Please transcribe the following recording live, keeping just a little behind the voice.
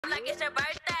Like it's your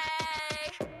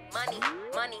birthday. Money,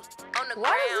 money on the ground.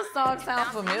 Why does this song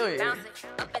sound familiar? Bouncing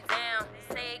up and down.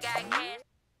 Say you got cash.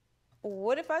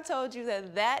 What if I told you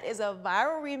that that is a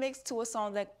viral remix to a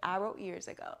song that I wrote years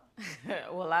ago?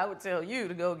 Well, I would tell you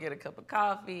to go get a cup of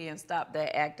coffee and stop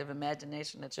that active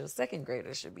imagination that your second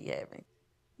graders should be having.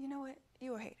 You know what?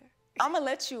 You a hater. I'm gonna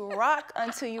let you rock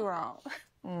until you're wrong.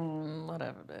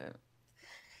 Whatever, babe.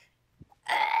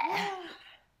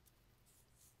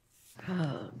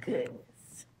 Oh,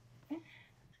 goodness.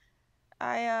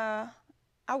 I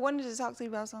wanted to talk to you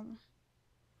about something.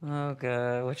 Oh,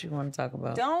 God. What you want to talk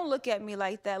about? Don't look at me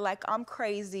like that, like I'm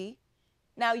crazy.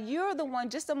 Now, you're the one,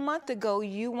 just a month ago,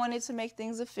 you wanted to make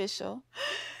things official.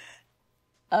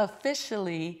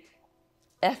 Officially,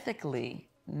 ethically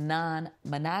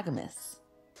non-monogamous.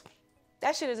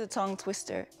 That shit is a tongue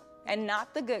twister, and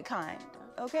not the good kind,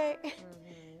 okay?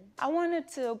 I wanted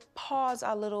to pause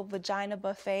our little vagina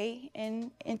buffet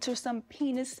and enter some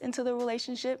penis into the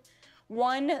relationship.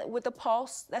 One with a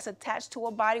pulse that's attached to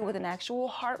a body with an actual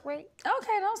heart rate.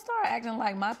 Okay, don't start acting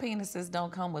like my penises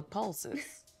don't come with pulses.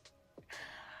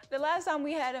 The last time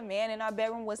we had a man in our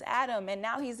bedroom was Adam, and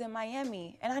now he's in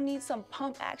Miami, and I need some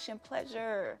pump action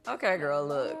pleasure. Okay, girl,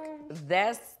 look.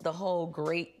 That's the whole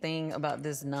great thing about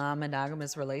this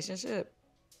non-monogamous relationship.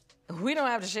 We don't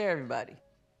have to share everybody.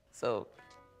 So,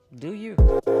 do you.